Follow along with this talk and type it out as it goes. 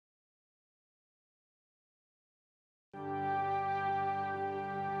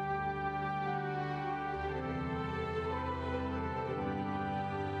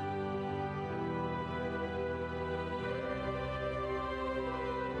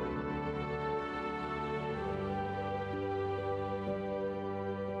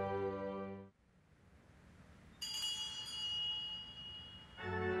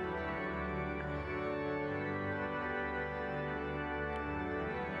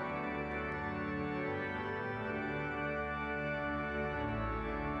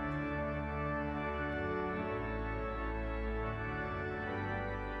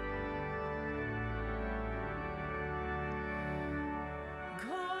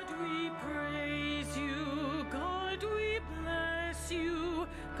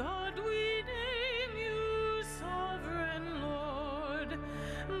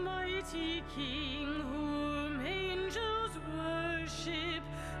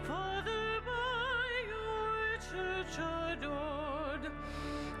much adored.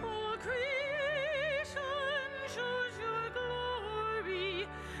 All creation shows your glory.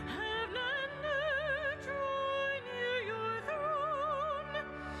 Heaven and earth draw near your throne,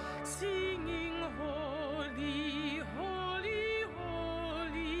 singing holy, holy,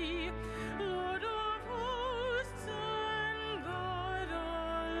 holy, Lord of hosts and God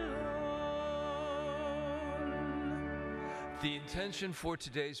alone. The intention for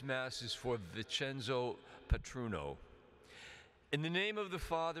today's Mass is for Vincenzo Patruno. In the name of the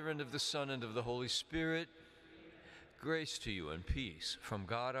Father, and of the Son, and of the Holy Spirit, grace to you and peace from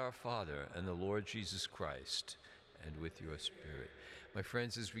God our Father and the Lord Jesus Christ, and with your spirit. My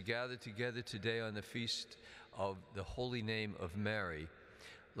friends, as we gather together today on the feast of the holy name of Mary,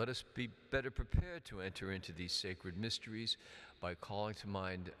 let us be better prepared to enter into these sacred mysteries by calling to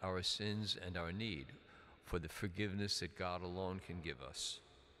mind our sins and our need for the forgiveness that God alone can give us.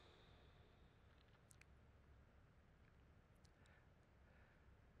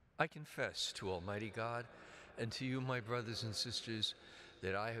 I confess to Almighty God and to you, my brothers and sisters,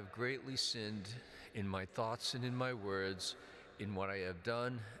 that I have greatly sinned in my thoughts and in my words, in what I have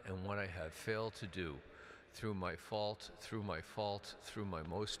done and what I have failed to do, through my fault, through my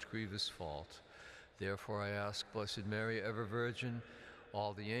most grievous fault. Therefore I ask, Blessed Mary, ever Virgin,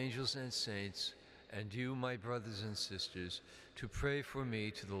 all the angels and saints, and you, my brothers and sisters, to pray for me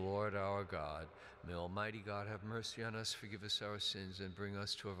to the Lord our God. May Almighty God have mercy on us, forgive us our sins, and bring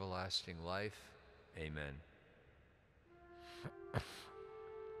us to everlasting life. Amen.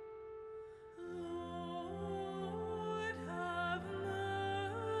 Lord, have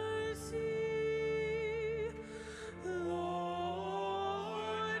mercy. Lord,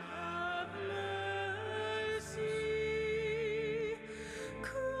 have mercy.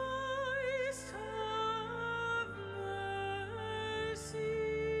 Christ, have mercy.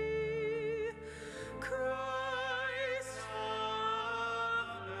 Christ,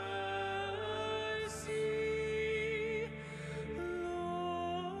 have mercy.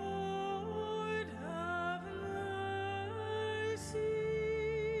 Lord, have mercy.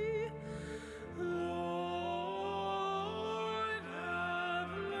 Lord,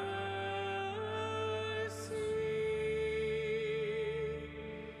 have mercy.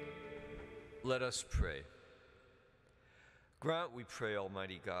 Let us pray. Grant, we pray,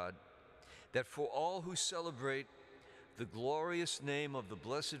 Almighty God, that for all who celebrate the glorious name of the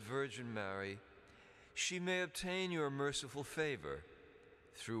Blessed Virgin Mary, she may obtain your merciful favor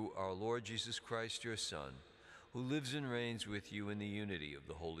through our Lord Jesus Christ, your Son, who lives and reigns with you in the unity of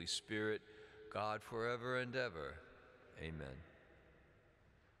the Holy Spirit, God forever and ever. Amen.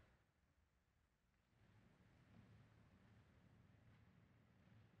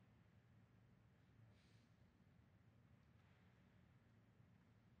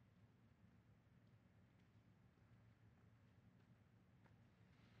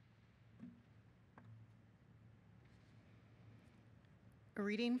 A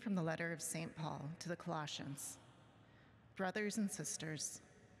reading from the letter of St. Paul to the Colossians. Brothers and sisters,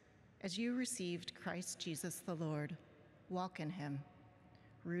 as you received Christ Jesus the Lord, walk in him,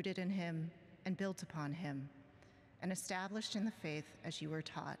 rooted in him and built upon him, and established in the faith as you were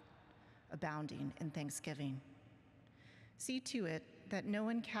taught, abounding in thanksgiving. See to it that no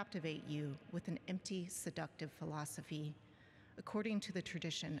one captivate you with an empty, seductive philosophy, according to the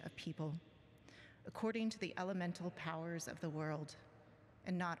tradition of people, according to the elemental powers of the world,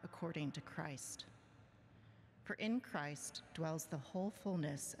 and not according to Christ. For in Christ dwells the whole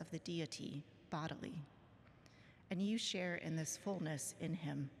fullness of the deity bodily, and you share in this fullness in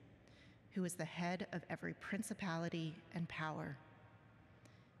him, who is the head of every principality and power.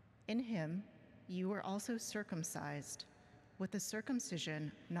 In him you were also circumcised, with the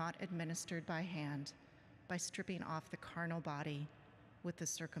circumcision not administered by hand, by stripping off the carnal body with the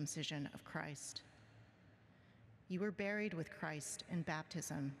circumcision of Christ. You were buried with Christ in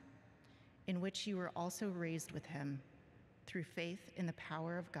baptism, in which you were also raised with him, through faith in the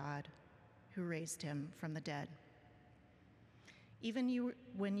power of God, who raised him from the dead. Even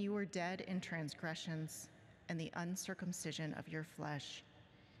when you were dead in transgressions and the uncircumcision of your flesh,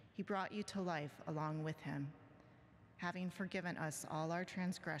 he brought you to life along with him, having forgiven us all our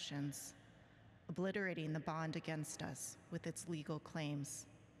transgressions, obliterating the bond against us with its legal claims,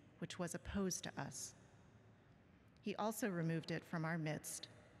 which was opposed to us. He also removed it from our midst,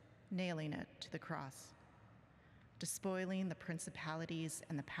 nailing it to the cross. Despoiling the principalities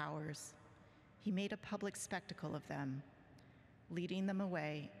and the powers, he made a public spectacle of them, leading them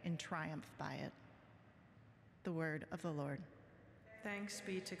away in triumph by it. The word of the Lord. Thanks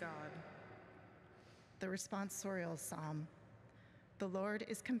be to God. The responsorial psalm. The Lord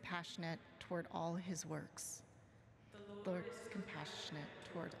is compassionate toward all his works. Lord is compassionate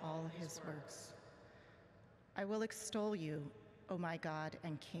toward all his works. I will extol you, O my God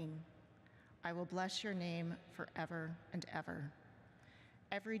and King. I will bless your name forever and ever.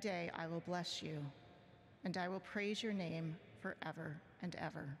 Every day I will bless you, and I will praise your name forever and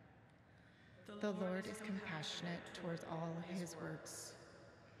ever. The Lord is compassionate toward all his works.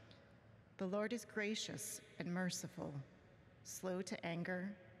 The Lord is gracious and merciful, slow to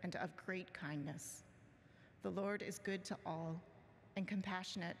anger and of great kindness. The Lord is good to all and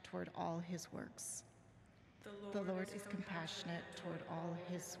compassionate toward all his works. The Lord is compassionate toward all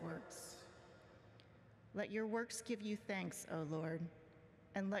his works. Let your works give you thanks, O Lord,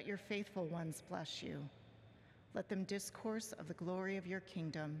 and let your faithful ones bless you. Let them discourse of the glory of your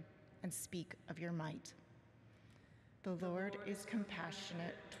kingdom and speak of your might. The Lord is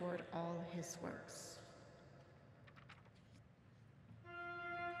compassionate toward all his works.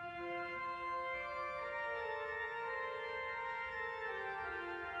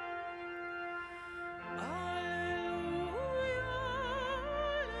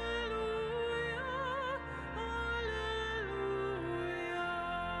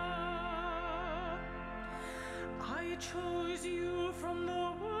 I chose you from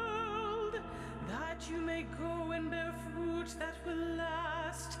the world, that you may go and bear fruit that will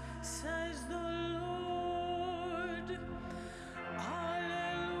last, says the Lord.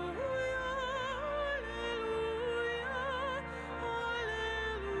 Alleluia, alleluia,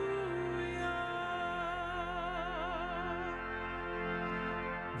 alleluia.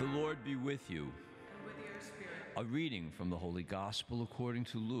 The Lord be with you. And with your spirit. A reading from the Holy Gospel according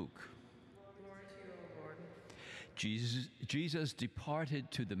to Luke. Glory to you, O Lord. Jesus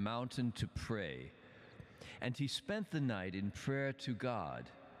departed to the mountain to pray, and he spent the night in prayer to God.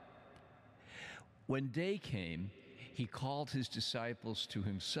 When day came, he called his disciples to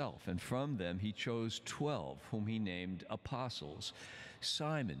himself, and from them he chose 12, whom he named apostles: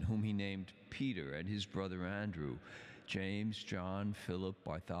 Simon, whom he named Peter, and his brother Andrew, James, John, Philip,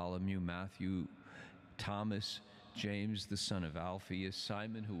 Bartholomew, Matthew, Thomas, James the son of Alphaeus,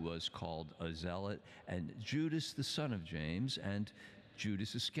 Simon who was called a zealot, and Judas the son of James, and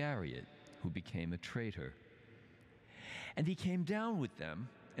Judas Iscariot, who became a traitor. And he came down with them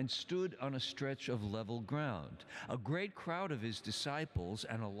and stood on a stretch of level ground. A great crowd of his disciples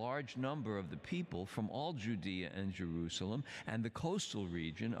and a large number of the people from all Judea and Jerusalem and the coastal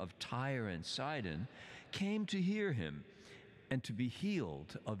region of Tyre and Sidon came to hear him and to be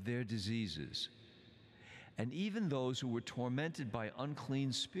healed of their diseases. And even those who were tormented by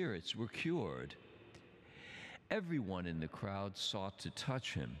unclean spirits were cured. Everyone in the crowd sought to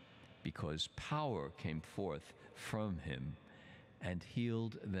touch him, because power came forth from him and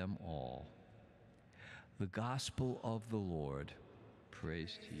healed them all. The Gospel of the Lord.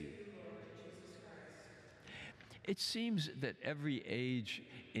 Praise to you. It seems that every age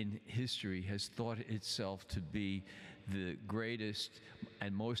in history has thought itself to be the greatest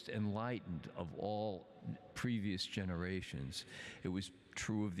and most enlightened of all previous generations. It was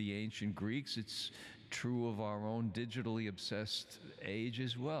true of the ancient Greeks. It's true of our own digitally obsessed age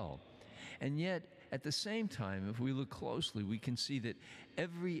as well. And yet, at the same time, if we look closely, we can see that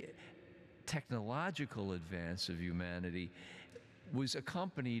every technological advance of humanity was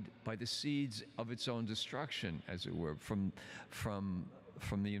accompanied by the seeds of its own destruction, as it were, from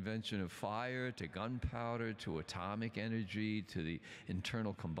the invention of fire to gunpowder to atomic energy to the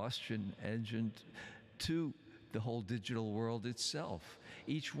internal combustion engine to the whole digital world itself,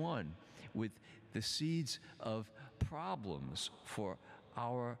 each one with the seeds of problems for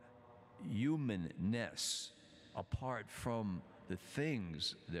our humanness apart from the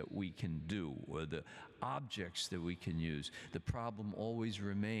things that we can do or the objects that we can use. The problem always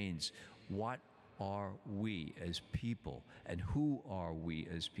remains, what are we as people, and who are we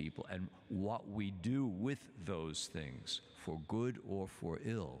as people, and what we do with those things, for good or for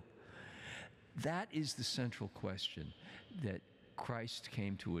ill. That is the central question that Christ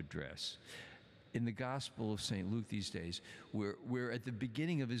came to address. In the Gospel of St. Luke these days, we're at the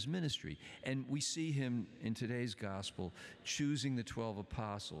beginning of his ministry, and we see him in today's Gospel choosing the 12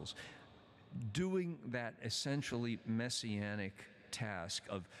 apostles, doing that essentially messianic task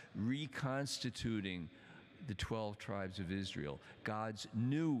of reconstituting the 12 tribes of Israel, God's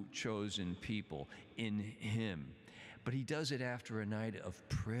new chosen people in him. But he does it after a night of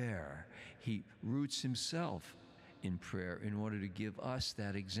prayer. He roots himself in prayer in order to give us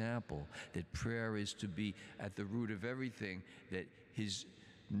that example, that prayer is to be at the root of everything that his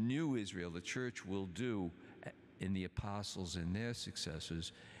new Israel, the church, will do in the apostles and their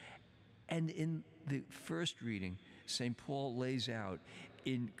successors. And in the first reading, St. Paul lays out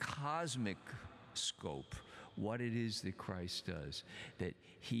in cosmic scope what it is that Christ does, that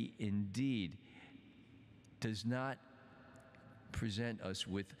he indeed does not present us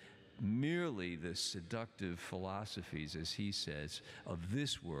with merely the seductive philosophies, as he says, of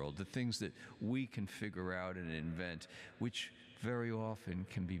this world, the things that we can figure out and invent, which very often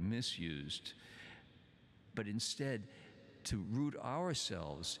can be misused, but instead to root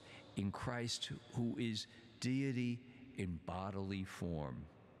ourselves in Christ, who is deity in bodily form,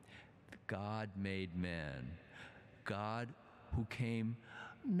 God made man, God who came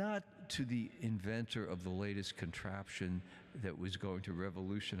not to the inventor of the latest contraption that was going to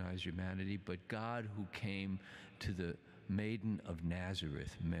revolutionize humanity, but God who came to the maiden of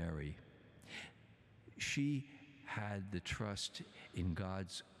Nazareth, Mary. She had the trust in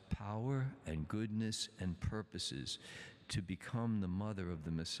God's power and goodness and purposes to become the mother of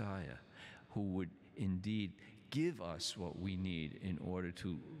the Messiah, who would indeed give us what we need in order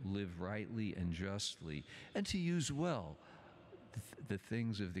to live rightly and justly, and to use well the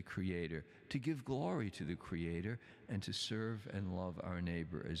things of the Creator, to give glory to the Creator, and to serve and love our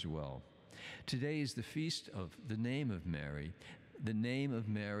neighbor as well. Today is the feast of the name of Mary,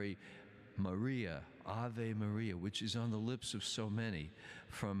 Maria, Ave Maria, which is on the lips of so many,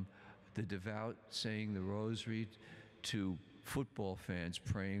 from the devout saying the rosary to football fans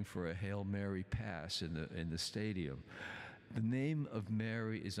praying for a Hail Mary pass in the stadium. The name of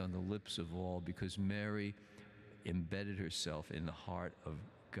Mary is on the lips of all because Mary embedded herself in the heart of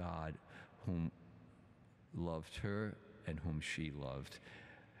God, whom loved her and whom she loved.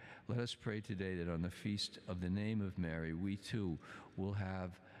 Let us pray today that on the feast of the name of Mary, we too will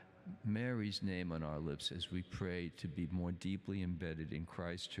have Mary's name on our lips as we pray to be more deeply embedded in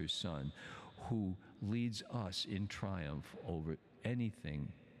Christ, her Son, who leads us in triumph over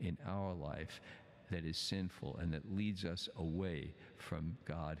anything in our life that is sinful and that leads us away from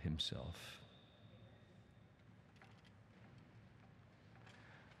God himself.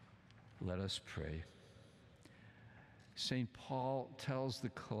 Let us pray. St. Paul tells the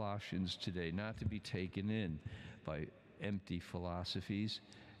Colossians today not to be taken in by empty philosophies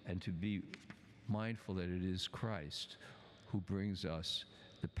and to be mindful that it is Christ who brings us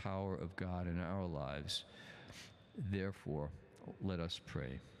the power of God in our lives. Therefore, let us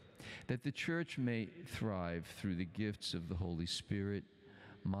pray that the Church may thrive through the gifts of the Holy Spirit,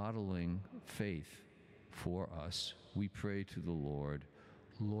 modeling faith for us. We pray to the Lord.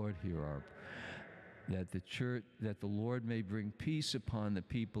 Lord, hear our that the Lord may bring peace upon the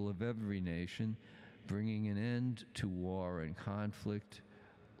people of every nation, bringing an end to war and conflict.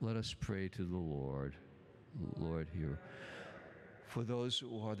 Let us pray to the Lord. Lord, hear. For those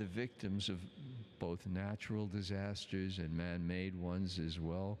who are the victims of both natural disasters and man-made ones as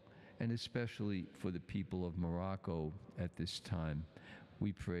well, and especially for the people of Morocco at this time,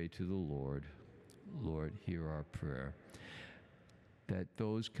 we pray to the Lord. Lord, hear our prayer. That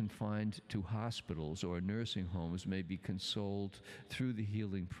those confined to hospitals or nursing homes may be consoled through the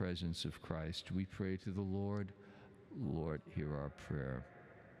healing presence of Christ. We pray to the Lord. Lord, hear our prayer.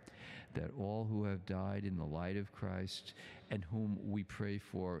 That all who have died in the light of Christ and whom we pray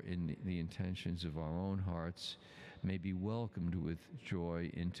for in the intentions of our own hearts may be welcomed with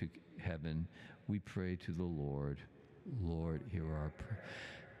joy into heaven. We pray to the Lord. Lord, hear our prayer.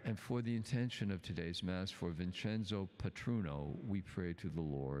 And for the intention of today's Mass, for Vincenzo Patruno, we pray to the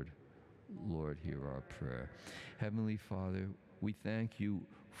Lord. Lord, hear our prayer. Heavenly Father, we thank you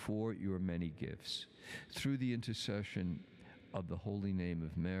for your many gifts. Through the intercession of the holy name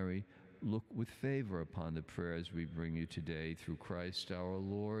of Mary, look with favor upon the prayers we bring you today through Christ our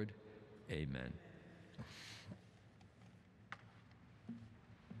Lord. Amen.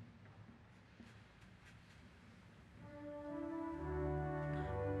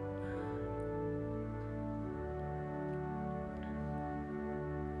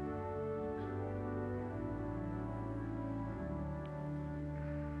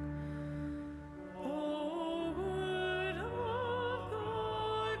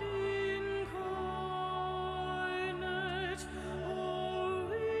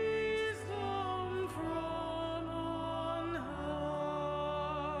 From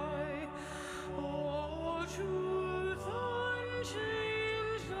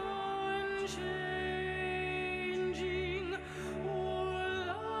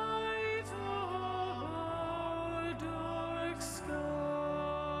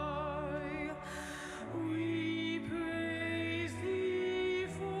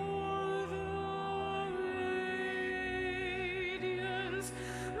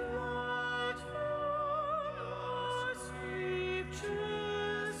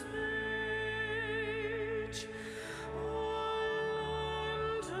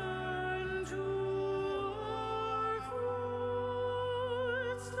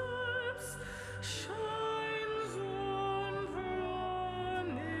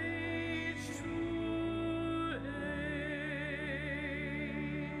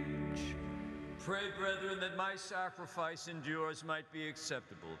Pray, brethren, that my sacrifice and yours might be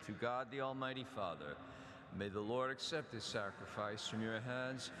acceptable to God the Almighty Father. May the Lord accept this sacrifice from your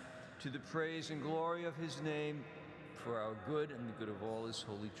hands to the praise and glory of his name, for our good and the good of all his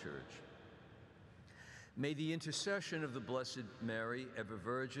holy church. May the intercession of the Blessed Mary, ever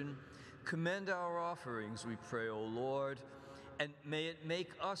Virgin, commend our offerings, we pray, O Lord, and may it make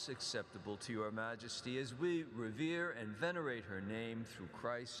us acceptable to your majesty as we revere and venerate her name through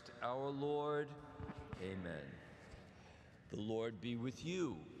Christ our Lord. Amen. The Lord be with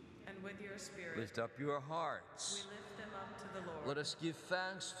you. And with your spirit. Lift up your hearts. We lift them up to the Lord. Let us give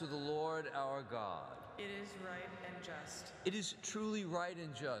thanks to the Lord our God. It is right and just. It is truly right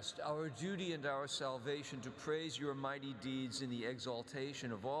and just, our duty and our salvation, to praise your mighty deeds in the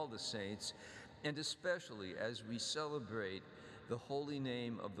exaltation of all the saints, and especially as we celebrate the holy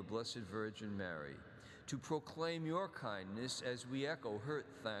name of the Blessed Virgin Mary, to proclaim your kindness as we echo her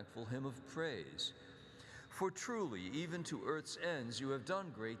thankful hymn of praise. For truly, even to earth's ends, you have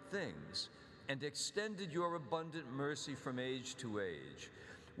done great things, and extended your abundant mercy from age to age.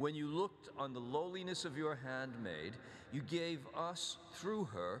 When you looked on the lowliness of your handmaid, you gave us, through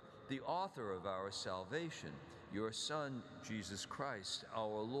her, the author of our salvation, your Son, Jesus Christ,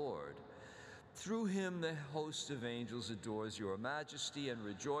 our Lord. Through him the host of angels adores your majesty and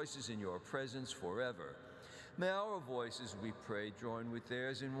rejoices in your presence forever. May our voices, we pray, join with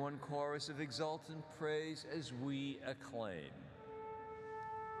theirs in one chorus of exultant praise as we acclaim.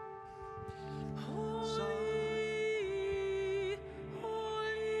 Holy,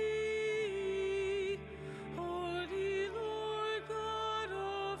 holy, holy Lord God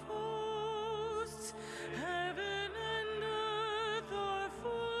of hosts, heaven and earth are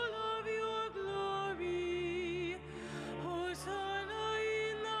full of your glory. Hosanna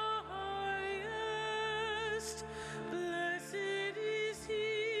in the highest. Blessed is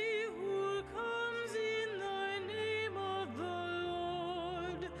he who comes in the name of the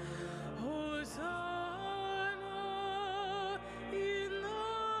Lord. Hosanna in the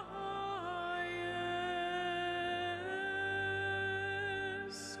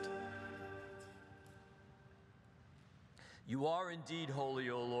highest. You are indeed holy,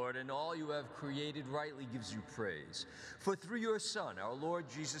 O Lord, and all you have created rightly gives you praise. For through your Son, our Lord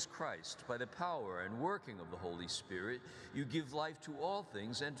Jesus Christ, by the power and working of the Holy Spirit, you give life to all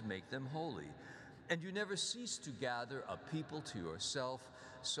things and make them holy. And you never cease to gather a people to yourself,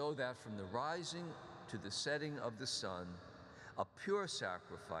 so that from the rising to the setting of the sun, a pure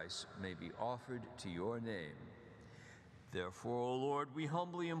sacrifice may be offered to your name. Therefore, O Lord, we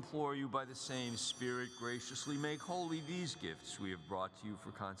humbly implore you by the same Spirit graciously make holy these gifts we have brought to you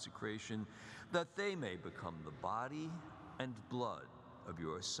for consecration, that they may become the body and blood of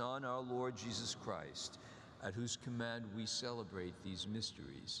your Son, our Lord Jesus Christ, at whose command we celebrate these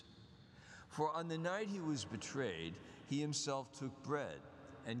mysteries. For on the night he was betrayed, he himself took bread,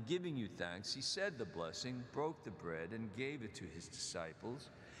 and giving you thanks, he said the blessing, broke the bread, and gave it to his disciples,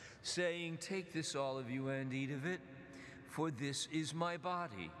 saying, "Take this, all of you, and eat of it, for this is my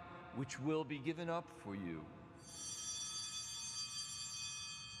body, which will be given up for you."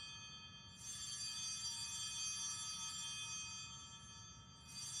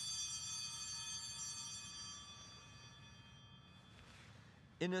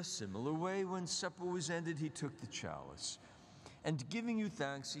 In a similar way, when supper was ended, he took the chalice, and giving you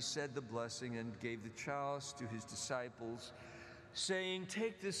thanks, he said the blessing and gave the chalice to his disciples, saying,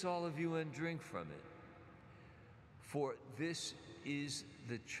 "Take this, all of you, and drink from it. For this is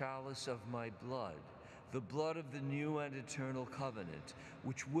the chalice of my blood, the blood of the new and eternal covenant,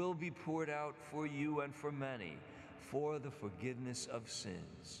 which will be poured out for you and for many, for the forgiveness of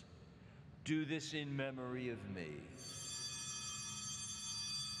sins. Do this in memory of me."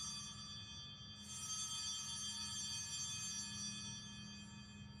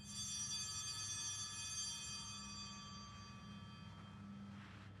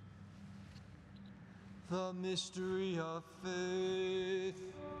 The mystery of faith.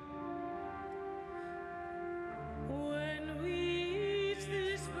 When we eat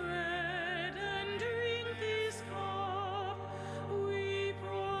this bread and drink this cup, we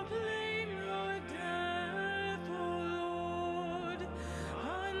proclaim your death, O Lord,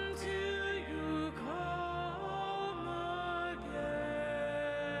 until you come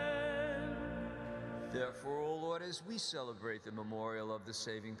again. Therefore, O Lord, as we celebrate the memorial of the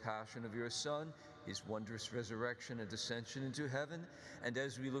saving passion of your Son, his wondrous resurrection and ascension into heaven, and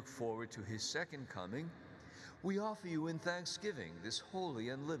as we look forward to his second coming, we offer you in thanksgiving this holy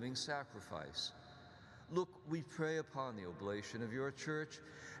and living sacrifice. Look, we pray upon the oblation of your church,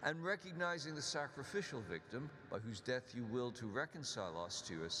 and recognizing the sacrificial victim by whose death you willed to reconcile us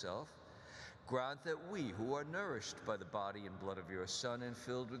to yourself, Grant that we, who are nourished by the body and blood of your Son and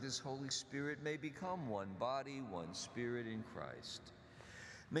filled with his Holy Spirit, may become one body, one spirit in Christ.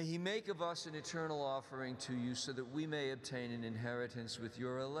 May he make of us an eternal offering to you so that we may obtain an inheritance with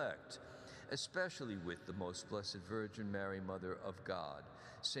your elect, especially with the most blessed Virgin Mary, Mother of God,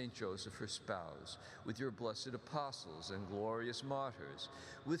 Saint Joseph, her spouse, with your blessed apostles and glorious martyrs,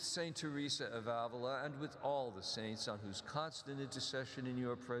 with Saint Teresa of Avila, and with all the saints on whose constant intercession in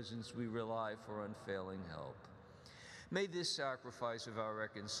your presence we rely for unfailing help. May this sacrifice of our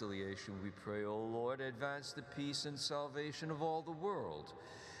reconciliation, we pray, O Lord, advance the peace and salvation of all the world.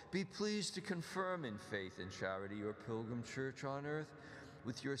 Be pleased to confirm in faith and charity your pilgrim church on earth,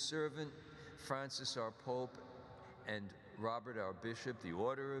 with your servant Francis our Pope, and Robert our Bishop, the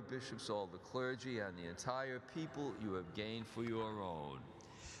order of bishops, all the clergy, and the entire people you have gained for your own.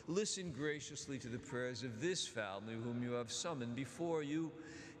 Listen graciously to the prayers of this family whom you have summoned before you.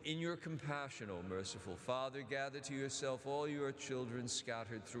 In your compassion, O merciful Father, gather to yourself all your children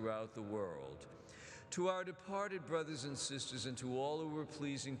scattered throughout the world. To our departed brothers and sisters, and to all who were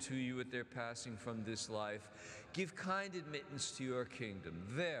pleasing to you at their passing from this life, give kind admittance to your kingdom.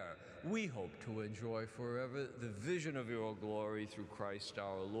 There, we hope to enjoy forever the vision of your glory through Christ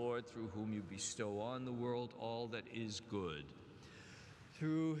our Lord, through whom you bestow on the world all that is good.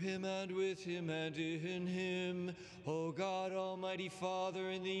 Through him and with him and in him, O God, Almighty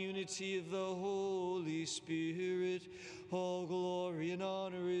Father, in the unity of the Holy Spirit, all glory and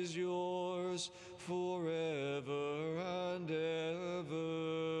honor is yours forever and ever.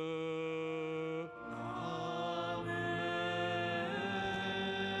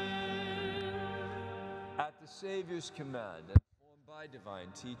 At the Savior's command, and formed by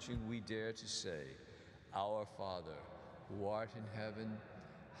divine teaching, we dare to say, Our Father, who art in heaven,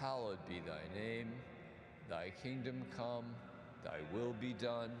 hallowed be thy name. Thy kingdom come, thy will be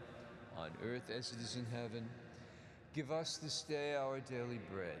done, on earth as it is in heaven. Give us this day our daily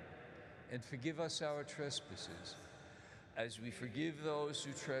bread, and forgive us our trespasses, as we forgive those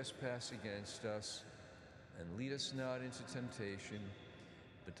who trespass against us. And lead us not into temptation,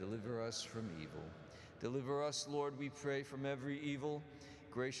 but deliver us from evil. Deliver us, Lord, we pray, from every evil.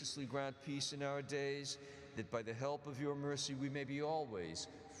 Graciously grant peace in our days, that by the help of your mercy we may be always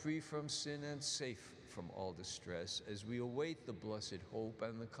free from sin and safe from all distress, as we await the blessed hope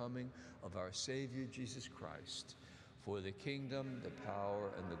and the coming of our Savior Jesus Christ. For the kingdom, the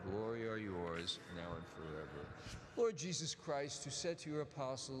power, and the glory are yours, now and forever. Lord Jesus Christ, who said to your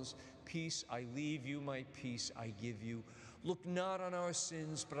apostles, Peace I leave you, my peace I give you, look not on our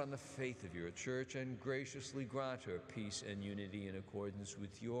sins, but on the faith of your church, and graciously grant her peace and unity in accordance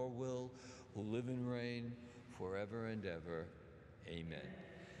with your will, who live and reign forever and ever. Amen.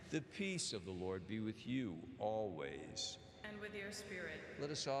 The peace of the Lord be with you always. And with your spirit.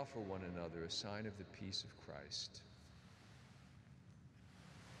 Let us offer one another a sign of the peace of Christ.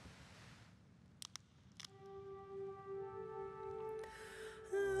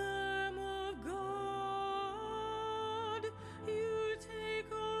 Lamb of God, you take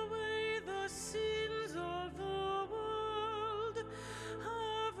away the sins of the world.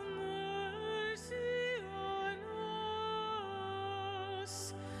 Have mercy on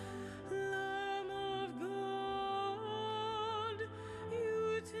us. Lamb of God,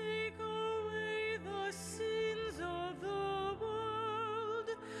 you take away the sins of the world.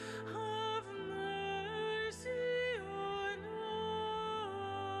 Have mercy on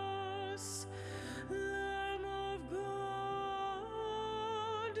us. Lamb of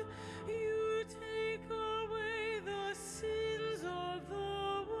God, you take away the sins of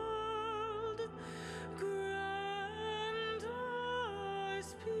the world. Grant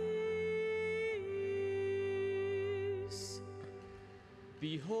us peace.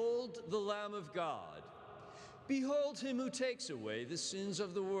 Behold the Lamb of God. Behold him who takes away the sins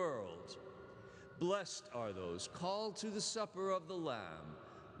of the world. Blessed are those called to the supper of the Lamb.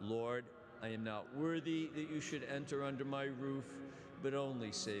 Lord, I am not worthy that you should enter under my roof, but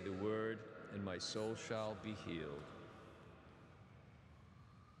only say the word, and my soul shall be healed.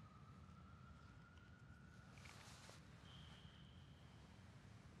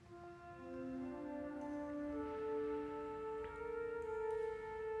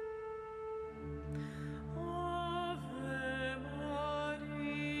 Ave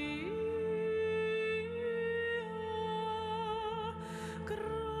Maria,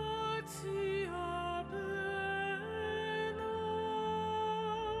 gratia plena,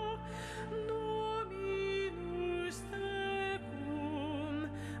 Dominus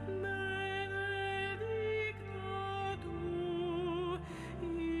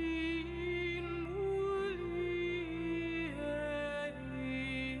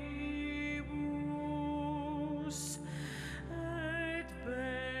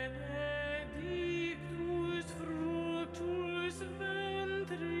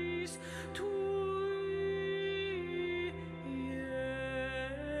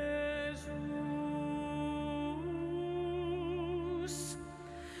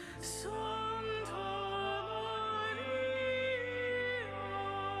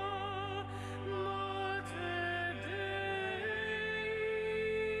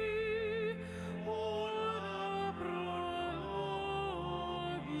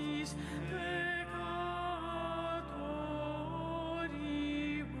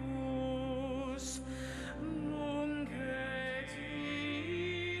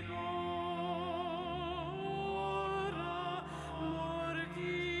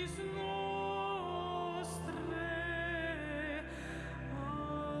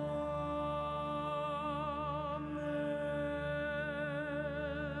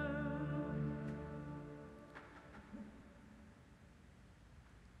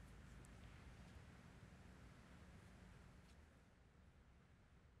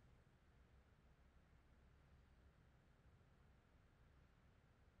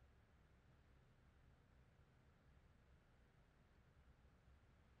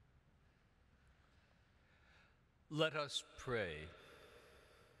Let us pray.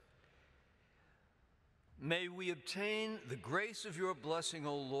 May we obtain the grace of your blessing,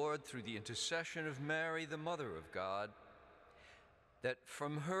 O Lord, through the intercession of Mary, the Mother of God, that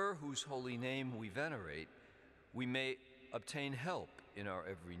from her whose holy name we venerate, we may obtain help in our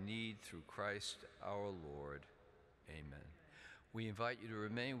every need through Christ our Lord. Amen. We invite you to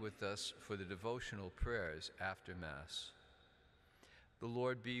remain with us for the devotional prayers after Mass. The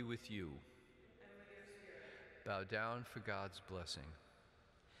Lord be with you. Bow down for God's blessing.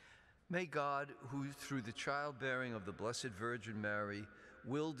 May God, who through the childbearing of the Blessed Virgin Mary,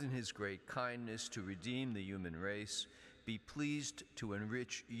 willed in his great kindness to redeem the human race, be pleased to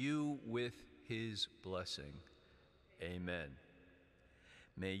enrich you with his blessing. Amen.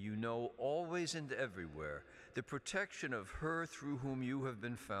 May you know always and everywhere the protection of her through whom you have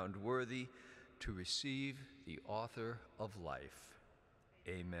been found worthy to receive the author of life.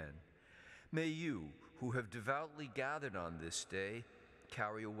 Amen. May you, who have devoutly gathered on this day,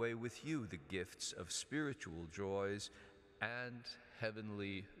 carry away with you the gifts of spiritual joys and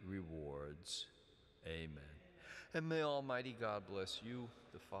heavenly rewards. Amen. And may Almighty God bless you,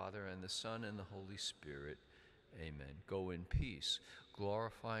 the Father, and the Son, and the Holy Spirit. Amen. Go in peace,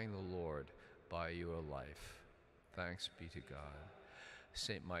 glorifying the Lord by your life. Thanks be to God.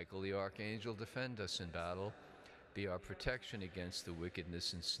 Saint Michael the Archangel, defend us in battle. Be our protection against the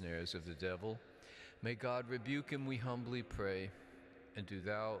wickedness and snares of the devil. May God rebuke him, we humbly pray. And do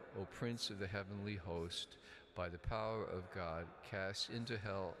thou, O Prince of the heavenly host, by the power of God, cast into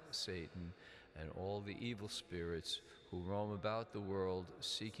hell Satan and all the evil spirits who roam about the world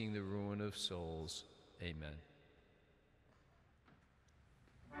seeking the ruin of souls. Amen.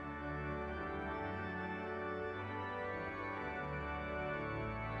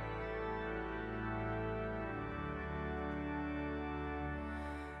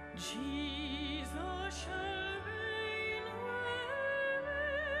 Jesus,